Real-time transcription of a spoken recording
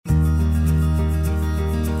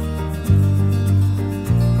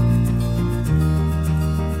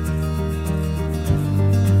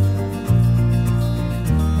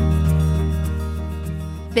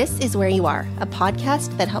This is Where You Are, a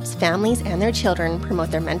podcast that helps families and their children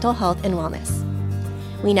promote their mental health and wellness.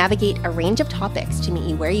 We navigate a range of topics to meet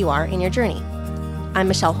you where you are in your journey. I'm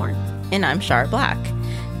Michelle Horn. And I'm Shar Black.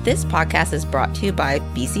 This podcast is brought to you by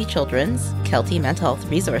BC Children's Kelty Mental Health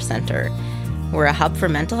Resource Center. We're a hub for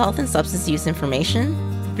mental health and substance use information,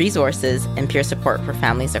 resources, and peer support for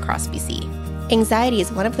families across BC. Anxiety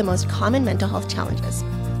is one of the most common mental health challenges.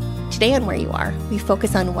 Today on Where You Are, we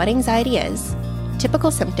focus on what anxiety is,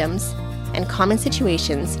 typical symptoms, and common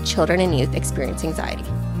situations children and youth experience anxiety.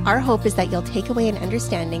 Our hope is that you'll take away an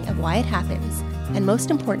understanding of why it happens, and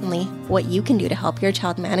most importantly, what you can do to help your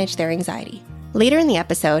child manage their anxiety. Later in the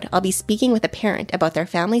episode, I'll be speaking with a parent about their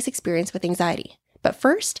family's experience with anxiety. But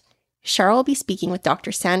first, Shar will be speaking with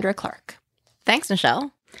Dr. Sandra Clark. Thanks,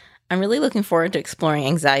 Michelle. I'm really looking forward to exploring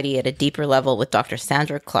anxiety at a deeper level with Dr.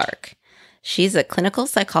 Sandra Clark. She's a clinical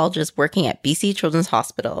psychologist working at BC Children's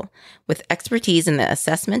Hospital with expertise in the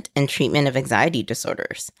assessment and treatment of anxiety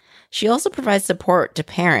disorders. She also provides support to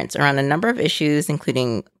parents around a number of issues,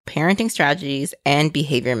 including parenting strategies and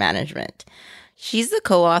behavior management. She's the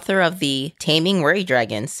co-author of the Taming Worry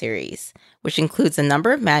Dragons series, which includes a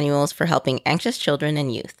number of manuals for helping anxious children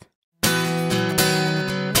and youth.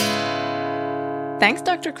 Thanks,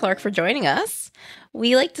 Dr. Clark, for joining us.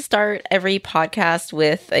 We like to start every podcast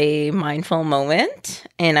with a mindful moment,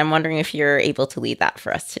 and I'm wondering if you're able to lead that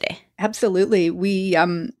for us today. Absolutely. We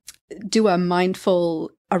do a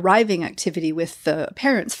mindful arriving activity with the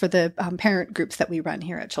parents for the parent groups that we run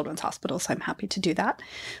here at Children's Hospital, so I'm happy to do that.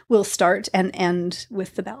 We'll start and end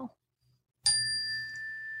with the bell.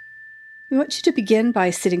 We want you to begin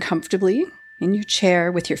by sitting comfortably in your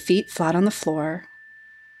chair with your feet flat on the floor,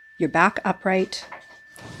 your back upright,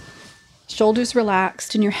 shoulders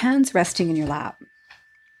relaxed, and your hands resting in your lap.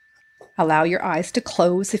 Allow your eyes to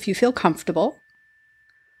close if you feel comfortable,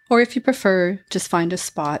 or if you prefer, just find a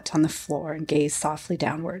spot on the floor and gaze softly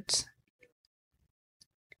downwards.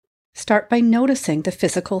 Start by noticing the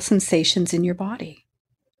physical sensations in your body.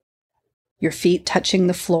 Your feet touching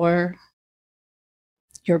the floor,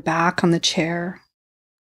 your back on the chair,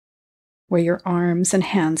 where your arms and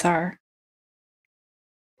hands are.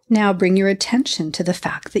 Now bring your attention to the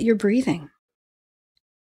fact that you're breathing.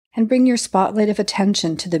 And bring your spotlight of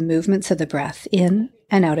attention to the movements of the breath in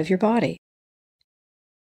and out of your body.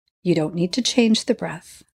 You don't need to change the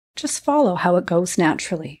breath. Just follow how it goes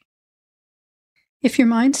naturally. If your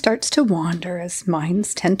mind starts to wander, as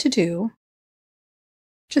minds tend to do,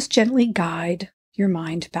 just gently guide your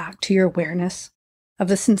mind back to your awareness of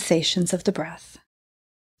the sensations of the breath.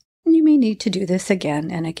 And you may need to do this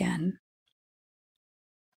again and again.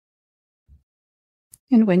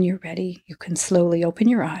 And when you're ready, you can slowly open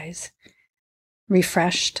your eyes,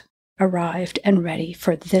 refreshed, arrived, and ready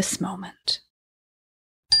for this moment.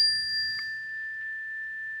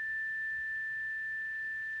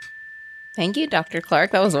 Thank you, Dr.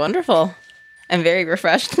 Clark. That was wonderful. I'm very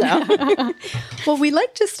refreshed now. Well, we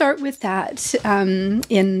like to start with that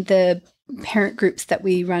in the parent groups that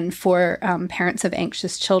we run for parents of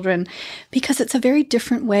anxious children, because it's a very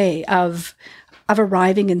different way of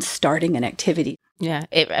arriving and starting an activity. Yeah,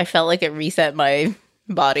 I felt like it reset my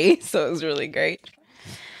body, so it was really great.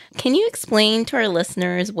 Can you explain to our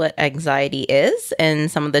listeners what anxiety is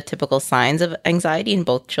and some of the typical signs of anxiety in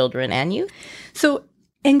both children and youth? So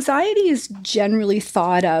anxiety is generally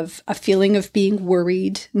thought of a feeling of being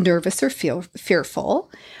worried, nervous, or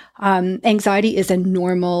fearful. Anxiety is a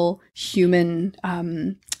normal human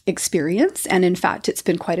experience. And in fact, it's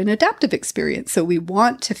been quite an adaptive experience. So we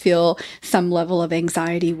want to feel some level of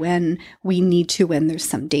anxiety when we need to, when there's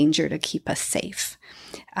some danger, to keep us safe.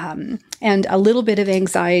 And a little bit of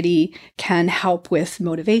anxiety can help with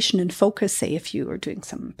motivation and focus, say if you are doing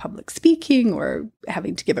some public speaking or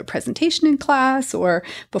having to give a presentation in class or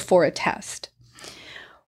before a test.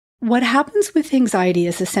 What happens with anxiety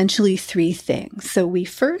is essentially three things. So we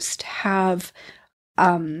first have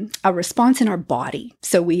a response in our body.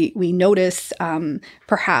 So we notice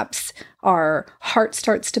perhaps our heart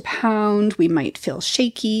starts to pound, we might feel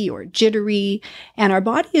shaky or jittery, and our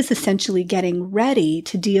body is essentially getting ready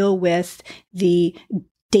to deal with the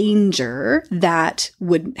danger that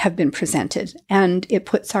would have been presented. And it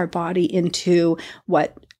puts our body into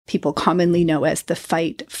what people commonly know as the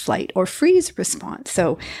fight, flight, or freeze response.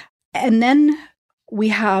 So, and then we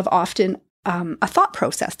have often a thought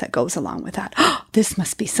process that goes along with that. Oh, this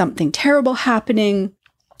must be something terrible happening.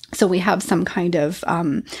 So we have some kind of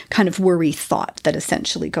worry thought that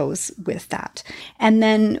essentially goes with that. And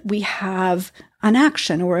then we have an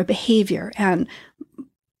action or a behavior. And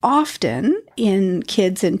often in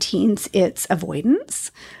kids and teens, it's avoidance.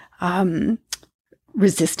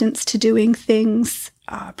 resistance to doing things,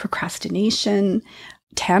 procrastination,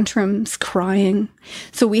 tantrums, crying.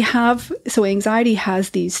 So anxiety has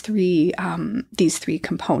these three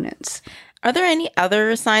components. Are there any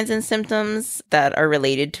other signs and symptoms that are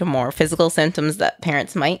related to more physical symptoms that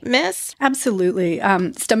parents might miss? Absolutely.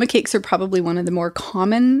 Stomach aches are probably one of the more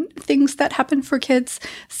common things that happen for kids.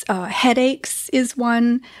 Headaches is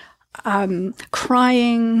one.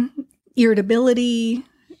 Crying, irritability,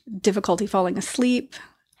 difficulty falling asleep.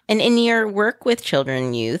 And in your work with children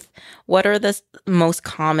and youth, what are the most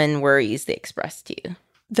common worries they express to you?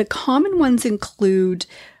 The common ones include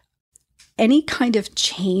any kind of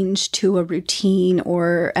change to a routine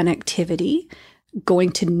or an activity,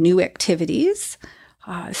 going to new activities,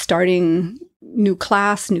 starting new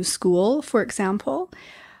class, new school, for example,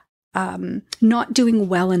 not doing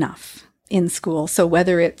well enough in school. So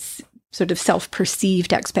whether it's sort of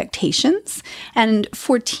self-perceived expectations. And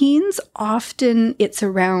for teens, often it's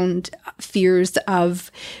around fears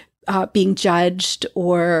of being judged,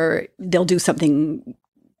 or they'll do something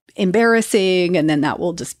embarrassing, and then that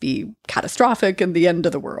will just be catastrophic and the end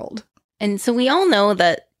of the world. And so we all know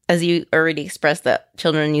that, as you already expressed, that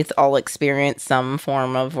children and youth all experience some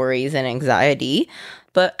form of worries and anxiety.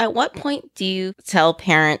 But at what point do you tell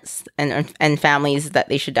parents and families that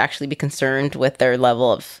they should actually be concerned with their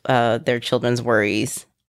level of their children's worries?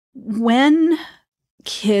 When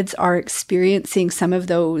kids are experiencing some of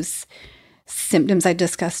those symptoms I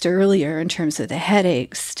discussed earlier in terms of the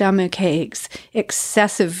headaches, stomach aches,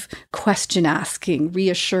 excessive question asking,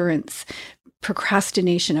 reassurance,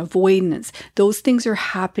 procrastination, avoidance, those things are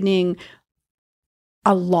happening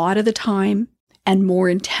a lot of the time and more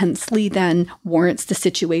intensely than warrants the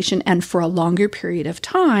situation, and for a longer period of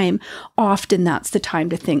time, often that's the time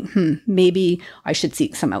to think, maybe I should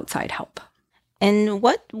seek some outside help. And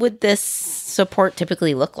what would this support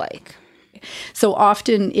typically look like? So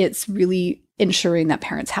often it's really ensuring that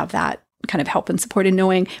parents have that kind of help and support, and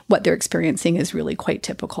knowing what they're experiencing is really quite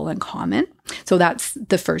typical and common. So that's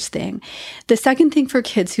the first thing. The second thing for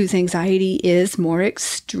kids whose anxiety is more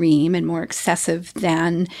extreme and more excessive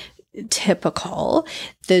than typical,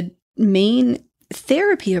 the main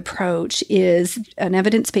therapy approach is an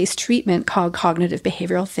evidence-based treatment called cognitive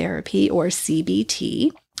behavioral therapy, or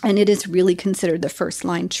CBT. And it is really considered the first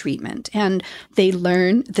line treatment. And they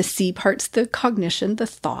learn the C parts, the cognition, the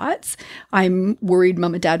thoughts. I'm worried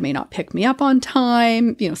mom and dad may not pick me up on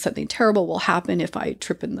time. Something terrible will happen if I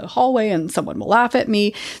trip in the hallway and someone will laugh at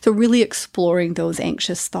me. So really exploring those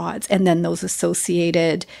anxious thoughts, and then those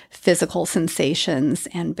associated physical sensations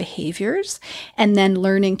and behaviors. And then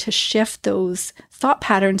learning to shift those thought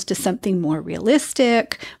patterns to something more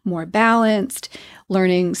realistic, more balanced,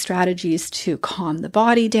 learning strategies to calm the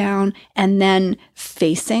body down, and then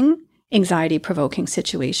facing anxiety-provoking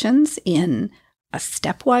situations in a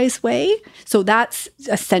stepwise way. So that's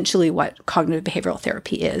essentially what cognitive behavioral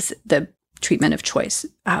therapy is, the treatment of choice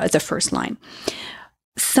as a first line.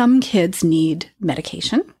 Some kids need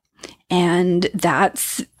medication, and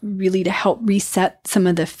that's really to help reset some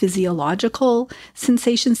of the physiological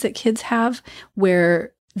sensations that kids have,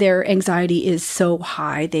 where their anxiety is so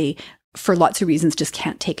high, they, for lots of reasons, just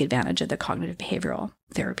can't take advantage of the cognitive behavioral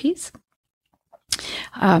therapies.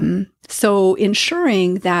 So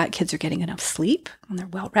ensuring that kids are getting enough sleep and they're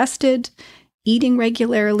well rested, eating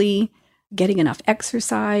regularly, getting enough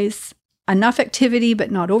exercise, enough activity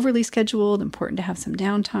but not overly scheduled, important to have some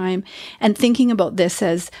downtime, and thinking about this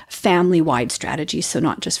as family-wide strategies, so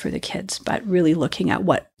not just for the kids, but really looking at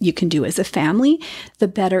what you can do as a family. The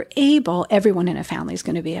better able everyone in a family is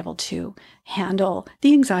going to be able to handle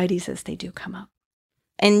the anxieties as they do come up.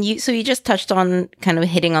 And you just touched on kind of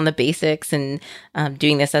hitting on the basics and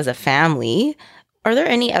doing this as a family. Are there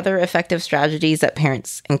any other effective strategies that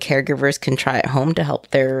parents and caregivers can try at home to help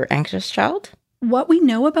their anxious child? What we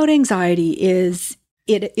know about anxiety is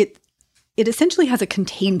it essentially has a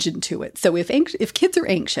contagion to it. So if kids are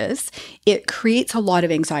anxious, it creates a lot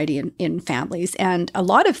of anxiety in families. And a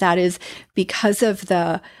lot of that is because of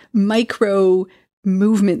the micro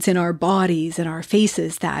movements in our bodies and our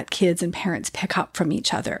faces that kids and parents pick up from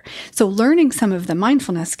each other. So learning some of the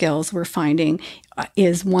mindfulness skills we're finding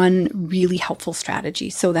is one really helpful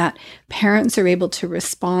strategy, so that parents are able to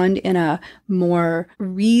respond in a more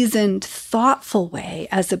reasoned, thoughtful way,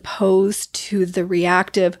 as opposed to the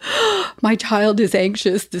reactive, my child is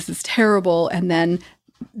anxious, this is terrible, and then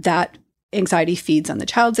that anxiety feeds on the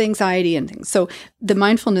child's anxiety and things. So the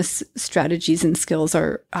mindfulness strategies and skills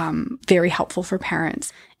are very helpful for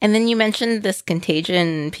parents. And then you mentioned this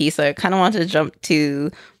contagion piece. I kind of wanted to jump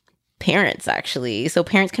to parents, actually. So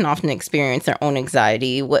parents can often experience their own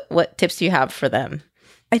anxiety. What tips do you have for them?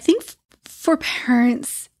 I think for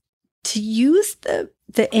parents to use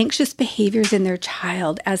the anxious behaviors in their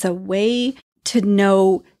child as a way to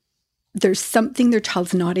know there's something their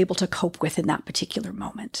child's not able to cope with in that particular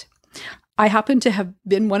moment. I happen to have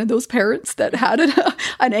been one of those parents that had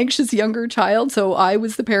an anxious younger child. So I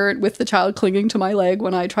was the parent with the child clinging to my leg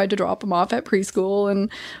when I tried to drop him off at preschool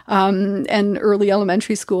and early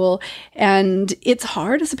elementary school. And it's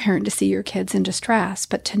hard as a parent to see your kids in distress,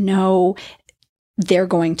 but to know they're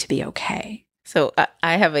going to be okay. So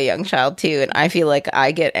I have a young child too, and I feel like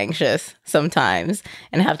I get anxious sometimes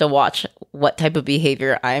and have to watch what type of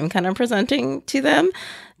behavior I'm kind of presenting to them.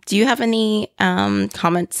 Do you have any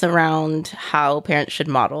comments around how parents should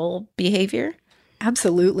model behavior?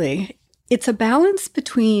 Absolutely. It's a balance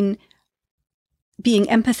between being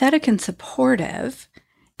empathetic and supportive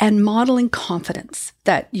and modeling confidence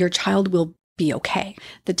that your child will be okay.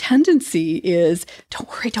 The tendency is,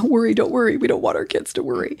 don't worry. We don't want our kids to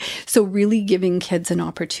worry. So really giving kids an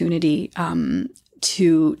opportunity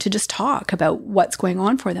to just talk about what's going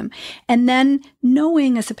on for them. And then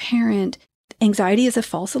knowing as a parent, anxiety is a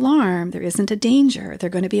false alarm. There isn't a danger.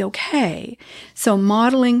 They're going to be okay. So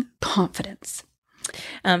modeling confidence.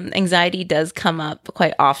 Anxiety does come up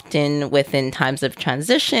quite often within times of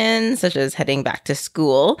transition, such as heading back to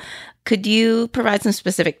school. Could you provide some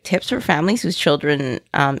specific tips for families whose children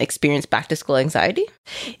experience back to school anxiety?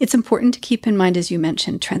 It's important to keep in mind, as you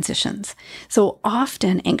mentioned, transitions. So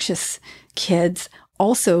often anxious kids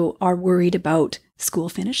also are worried about school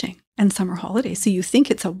finishing and summer holidays. So you think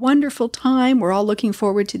it's a wonderful time. We're all looking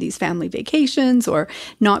forward to these family vacations or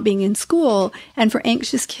not being in school. And for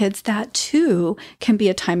anxious kids, that too can be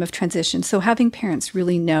a time of transition. So having parents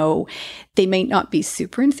really know they may not be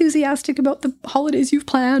super enthusiastic about the holidays you've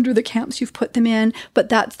planned or the camps you've put them in, but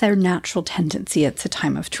that's their natural tendency. It's a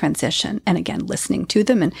time of transition. And again, listening to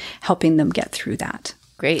them and helping them get through that.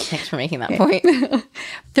 Great. Thanks for making that point.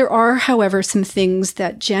 There are, however, some things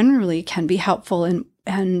that generally can be helpful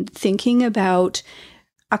and thinking about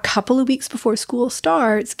a couple of weeks before school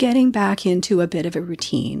starts, getting back into a bit of a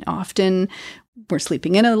routine. Often we're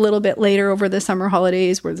sleeping in a little bit later over the summer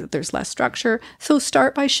holidays where there's less structure. So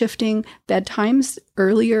start by shifting bedtimes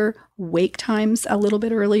earlier, wake times a little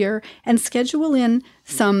bit earlier, and schedule in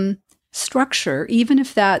some structure, even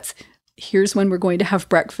if that's here's when we're going to have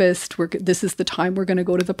breakfast. This is the time we're going to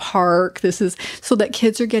go to the park. This is so that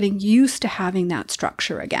kids are getting used to having that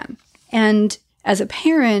structure again. And as a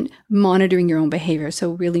parent, monitoring your own behavior.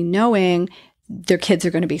 So really knowing their kids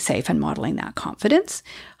are going to be safe and modeling that confidence.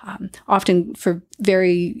 Often for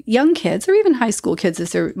very young kids or even high school kids,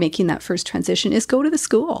 as they're making that first transition, is go to the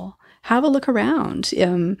school. Have a look around,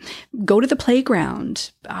 go to the playground,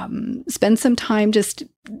 spend some time just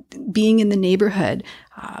being in the neighborhood.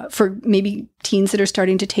 For maybe teens that are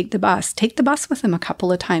starting to take the bus with them a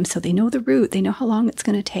couple of times so they know the route, they know how long it's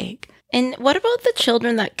going to take. And what about the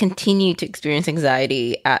children that continue to experience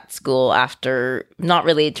anxiety at school after not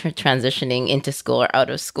really transitioning into school or out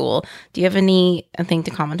of school? Do you have anything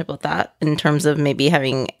to comment about that in terms of maybe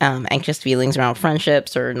having anxious feelings around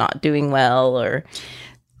friendships or not doing well or...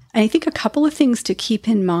 I think a couple of things to keep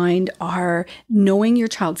in mind are knowing your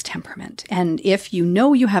child's temperament. And if you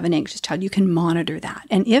know you have an anxious child, you can monitor that.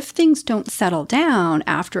 And if things don't settle down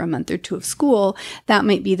after a month or two of school, that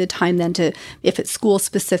might be the time then to, if it's school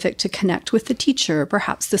specific, to connect with the teacher,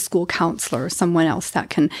 perhaps the school counselor or someone else that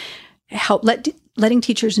can help. Letting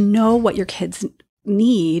teachers know what your kids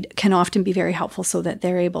need can often be very helpful so that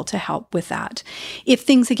they're able to help with that. If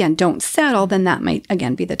things, again, don't settle, then that might,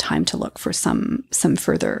 again, be the time to look for some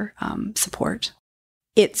further support.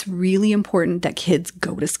 It's really important that kids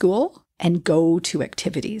go to school and go to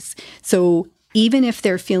activities. So even if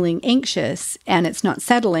they're feeling anxious and it's not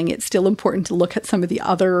settling, it's still important to look at some of the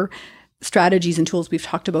other strategies and tools we've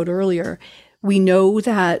talked about earlier. We know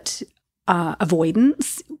that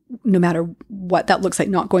avoidance, no matter what that looks like,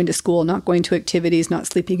 not going to school, not going to activities, not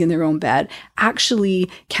sleeping in their own bed, actually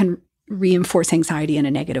can reinforce anxiety in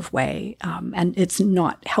a negative way. And it's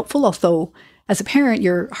not helpful, although as a parent,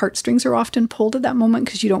 your heartstrings are often pulled at that moment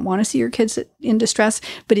because you don't want to see your kids in distress,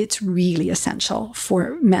 but it's really essential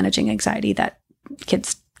for managing anxiety that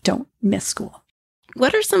kids don't miss school.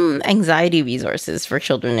 What are some anxiety resources for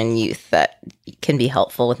children and youth that can be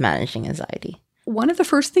helpful with managing anxiety? One of the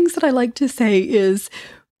first things that I like to say is,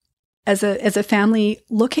 as a family,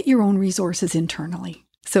 look at your own resources internally.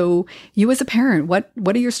 So you as a parent, what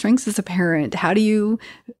are your strengths as a parent? How do you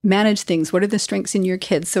manage things? What are the strengths in your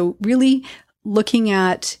kids? So really looking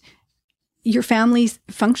at your family's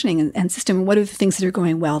functioning and system, and what are the things that are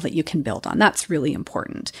going well that you can build on. That's really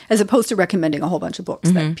important, as opposed to recommending a whole bunch of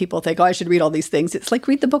books that people think, oh, I should read all these things. It's like,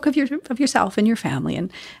 read the book of yourself and your family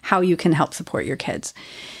and how you can help support your kids.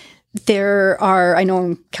 There are, I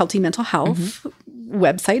know Kelty Mental Health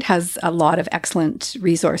website has a lot of excellent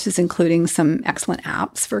resources, including some excellent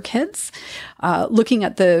apps for kids. Looking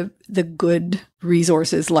at the good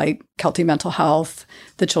resources like Kelty Mental Health,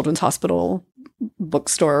 the Children's Hospital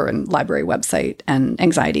bookstore and library website, and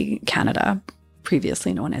Anxiety Canada,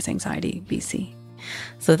 previously known as Anxiety BC.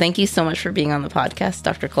 So thank you so much for being on the podcast,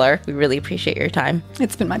 Dr. Clark. We really appreciate your time.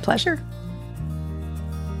 It's been my pleasure.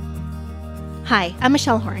 Hi, I'm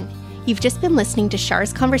Michelle Horn. You've just been listening to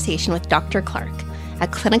Shar's conversation with Dr. Clark, a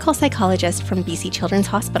clinical psychologist from BC Children's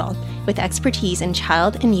Hospital with expertise in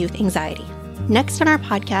child and youth anxiety. Next on our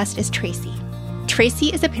podcast is Tracy. Tracy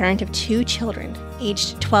is a parent of 2 children,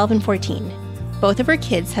 aged 12 and 14. Both of her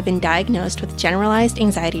kids have been diagnosed with generalized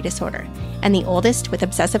anxiety disorder, and the oldest with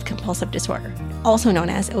obsessive compulsive disorder, also known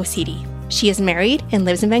as OCD. She is married and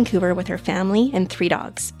lives in Vancouver with her family and 3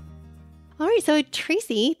 dogs. All right, so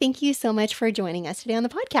Tracy, thank you so much for joining us today on the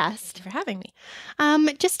podcast. Thanks for having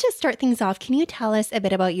me. Just to start things off, can you tell us a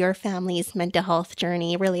bit about your family's mental health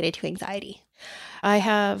journey related to anxiety? I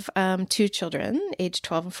have 2 children, aged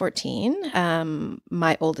 12 and 14.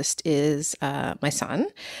 My oldest is my son,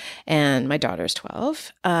 and my daughter is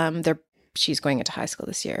 12. She's going into high school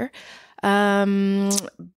this year.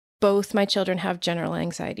 Both my children have general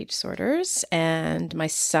anxiety disorders, and my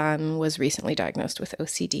son was recently diagnosed with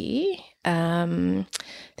OCD. I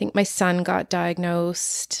think my son got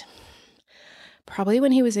diagnosed probably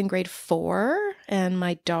when he was in grade 4, and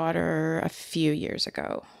my daughter a few years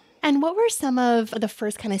ago. And what were some of the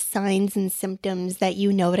first kind of signs and symptoms that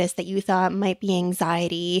you noticed that you thought might be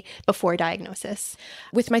anxiety before diagnosis?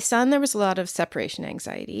 With my son, there was a lot of separation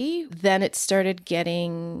anxiety. Then it started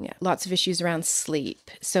getting lots of issues around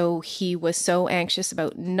sleep. So he was so anxious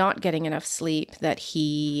about not getting enough sleep that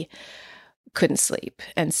he couldn't sleep.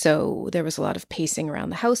 And so there was a lot of pacing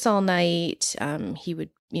around the house all night. He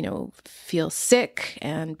would, feel sick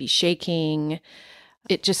and be shaking.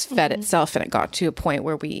 It just fed itself, and it got to a point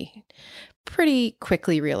where we pretty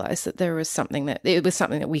quickly realized that it was something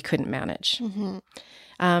that we couldn't manage.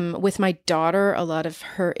 With my daughter, a lot of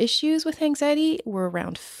her issues with anxiety were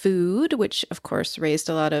around food, which of course raised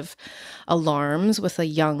a lot of alarms with a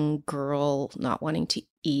young girl not wanting to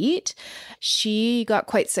eat. She got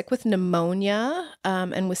quite sick with pneumonia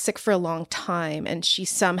and was sick for a long time, and she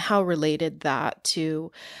somehow related that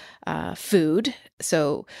to food.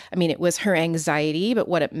 So, it was her anxiety, but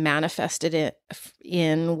what it manifested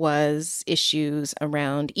in was issues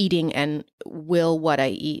around eating and will what I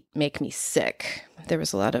eat make me sick. There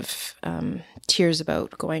was a lot of tears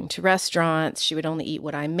about going to restaurants. She would only eat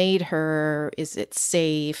what I made her. Is it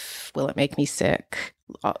safe? Will it make me sick?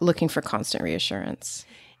 Looking for constant reassurance.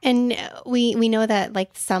 And we know that like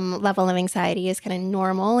some level of anxiety is kind of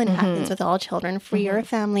normal and happens with all children. For your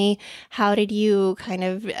family, how did you kind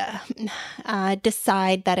of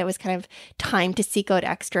decide that it was kind of time to seek out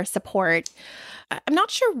extra support? I'm not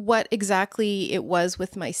sure what exactly it was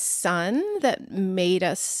with my son that made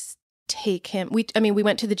us take him. We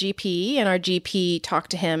went to the GP, and our GP talked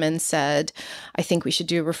to him and said, I think we should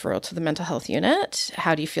do a referral to the mental health unit.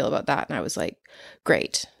 How do you feel about that? And I was like,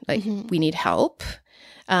 great. We need help.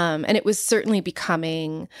 And it was certainly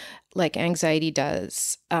becoming, like anxiety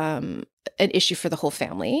does, an issue for the whole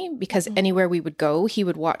family, because anywhere we would go, he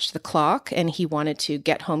would watch the clock and he wanted to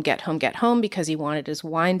get home because he wanted his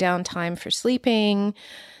wind down time for sleeping.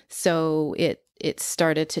 So it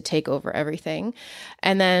started to take over everything.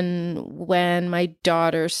 And then when my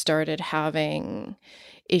daughter started having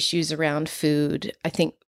issues around food, I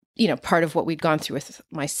think, part of what we'd gone through with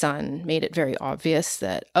my son made it very obvious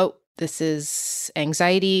that, this is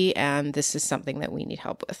anxiety, and this is something that we need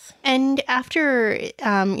help with. And after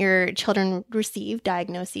your children received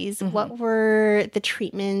diagnoses, what were the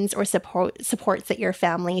treatments or supports that your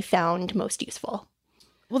family found most useful?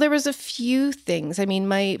 Well, there was a few things.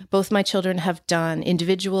 Both my children have done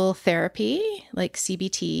individual therapy, like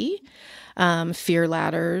CBT, fear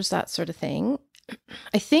ladders, that sort of thing.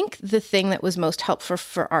 I think the thing that was most helpful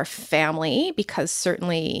for our family, because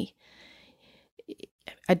certainly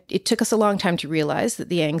it took us a long time to realize that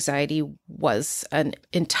the anxiety was an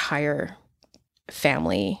entire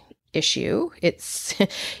family issue. It's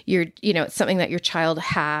it's something that your child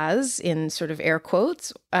has in sort of air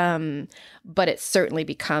quotes, but it certainly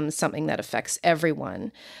becomes something that affects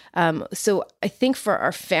everyone. So I think for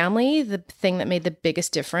our family, the thing that made the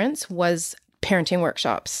biggest difference was parenting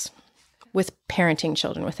workshops with parenting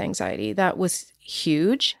children with anxiety. That was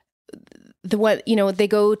huge. They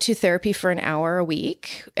go to therapy for an hour a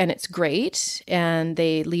week, and it's great, and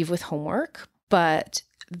they leave with homework, but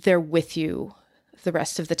they're with you the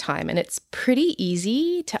rest of the time. And it's pretty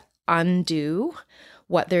easy to undo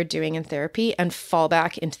what they're doing in therapy and fall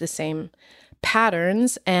back into the same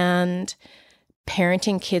patterns. And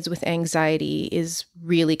parenting kids with anxiety is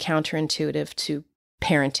really counterintuitive to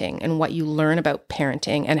parenting and what you learn about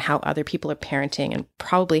parenting and how other people are parenting and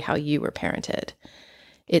probably how you were parented.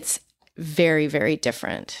 It's very, very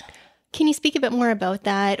different. Can you speak a bit more about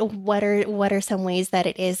that? What are some ways that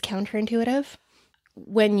it is counterintuitive?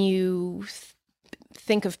 When you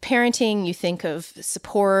think of parenting, you think of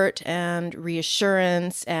support and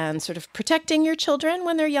reassurance and sort of protecting your children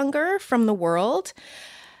when they're younger from the world.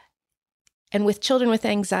 And with children with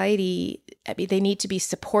anxiety, I mean, they need to be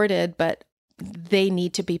supported, but they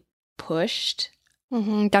need to be pushed.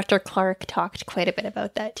 Mm-hmm. Dr. Clark talked quite a bit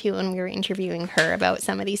about that too when we were interviewing her about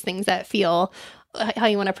some of these things that feel how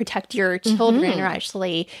you want to protect your children are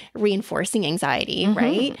actually reinforcing anxiety,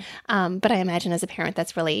 right? But I imagine as a parent,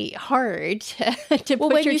 that's really hard to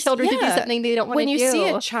push your children to do something they don't want to do. When you see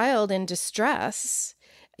a child in distress,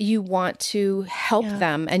 you want to help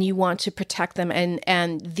them and you want to protect them.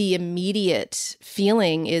 And the immediate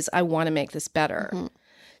feeling is, I want to make this better.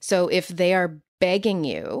 So if they are begging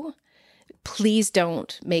you, please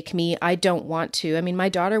don't make me, I don't want to. I mean, my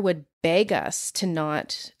daughter would beg us to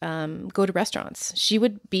not go to restaurants. She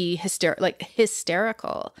would be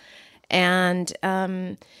hysterical.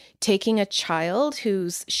 And taking a child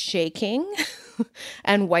who's shaking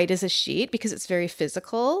and white as a sheet because it's very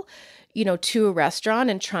physical, to a restaurant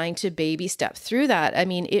and trying to baby step through that. I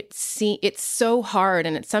mean, it's so hard.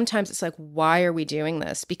 And sometimes it's like, why are we doing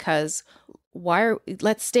this? Because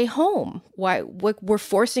let's stay home. We're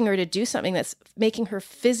forcing her to do something that's making her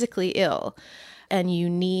physically ill. And you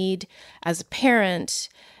need, as a parent,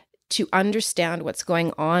 to understand what's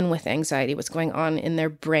going on with anxiety, what's going on in their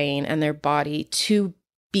brain and their body, to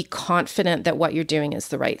be confident that what you're doing is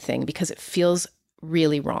the right thing, because it feels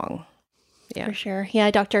really wrong. Yeah, for sure.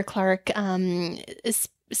 Yeah, Dr. Clark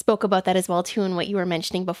spoke about that as well too, and what you were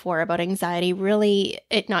mentioning before about anxiety, really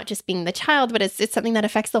it not just being the child, but it's something that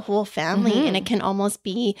affects the whole family, and it can almost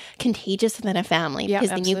be contagious within a family, because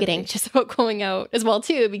then you get anxious about going out as well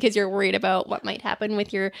too, because you're worried about what might happen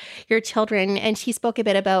with your children. And she spoke a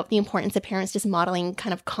bit about the importance of parents just modeling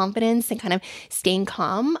kind of confidence and kind of staying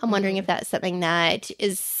calm. I'm wondering if that's something that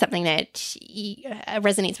resonates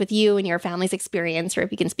with you and your family's experience, or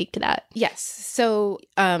if you can speak to that. Yes. So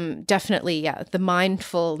definitely, the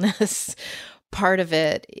mindfulness part of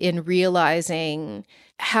it, in realizing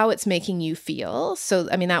how it's making you feel. So,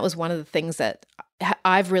 I mean, that was one of the things that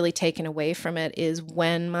I've really taken away from it, is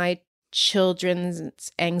when my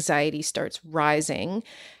children's anxiety starts rising,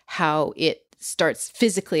 how it starts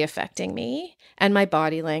physically affecting me and my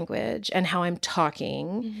body language and how I'm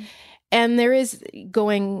talking. And there is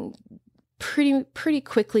going pretty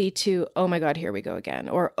quickly to, oh my God, here we go again.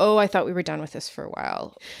 Or, oh, I thought we were done with this for a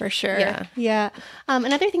while. For sure. Yeah.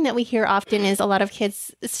 Another thing that we hear often is a lot of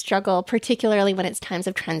kids struggle, particularly when it's times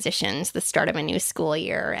of transitions, the start of a new school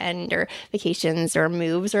year or vacations or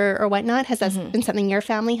moves or whatnot. Has that been something your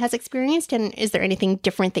family has experienced? And is there anything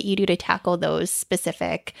different that you do to tackle those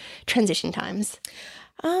specific transition times?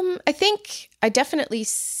 I think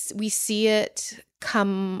we see it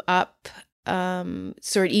come up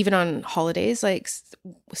sort of even on holidays, like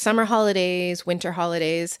summer holidays, winter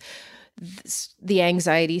holidays, the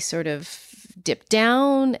anxiety sort of dip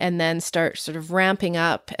down and then start sort of ramping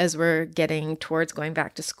up as we're getting towards going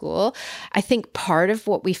back to school. I think part of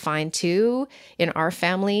what we find too in our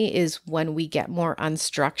family is when we get more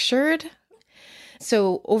unstructured.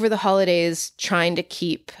 So over the holidays, trying to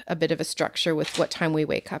keep a bit of a structure with what time we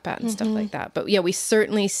wake up at and stuff like that. But yeah, we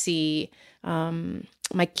certainly see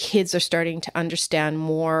my kids are starting to understand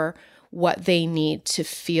more what they need to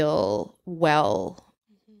feel well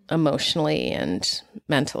emotionally and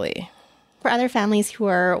mentally. For other families who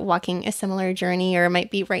are walking a similar journey or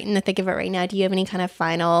might be right in the thick of it right now, do you have any kind of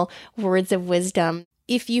final words of wisdom?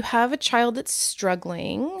 If you have a child that's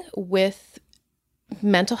struggling with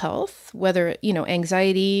mental health, whether,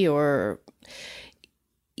 anxiety, or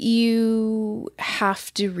you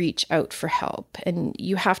have to reach out for help, and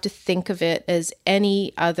you have to think of it as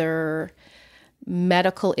any other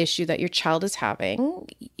medical issue that your child is having.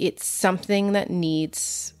 It's something that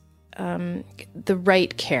needs the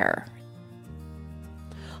right care.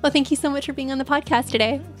 Well, thank you so much for being on the podcast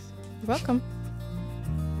today. You're welcome.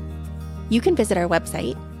 You can visit our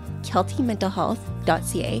website,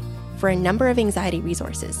 keltymentalhealth.ca, for a number of anxiety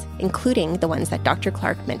resources, including the ones that Dr.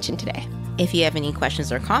 Clark mentioned today. If you have any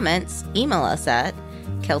questions or comments, email us at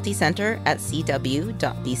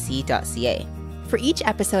keltycentre@cw.bc.ca. For each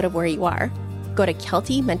episode of Where You Are, go to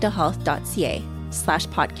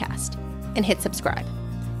keltymentalhealth.ca/podcast and hit subscribe.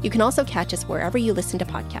 You can also catch us wherever you listen to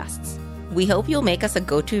podcasts. We hope you'll make us a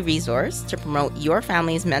go-to resource to promote your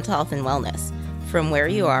family's mental health and wellness, from where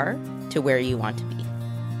you are to where you want to be.